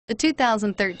The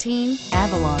 2013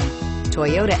 Avalon.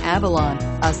 Toyota Avalon,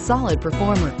 a solid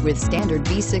performer with standard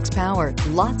V6 power,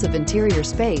 lots of interior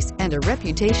space, and a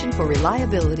reputation for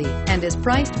reliability, and is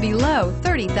priced below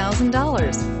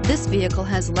 $30,000. This vehicle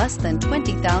has less than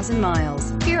 20,000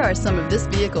 miles. Here are some of this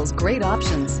vehicle's great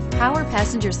options: power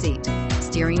passenger seat,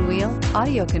 steering wheel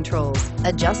audio controls,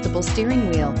 adjustable steering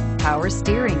wheel, power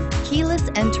steering, keyless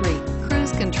entry,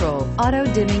 cruise control, auto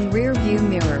dimming rear view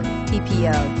mirror,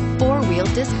 PPO, four-wheel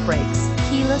disc brakes,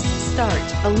 keyless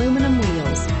start, aluminum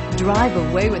wheels. Drive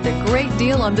away with a great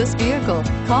deal on this vehicle.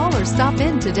 Call or stop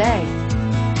in today.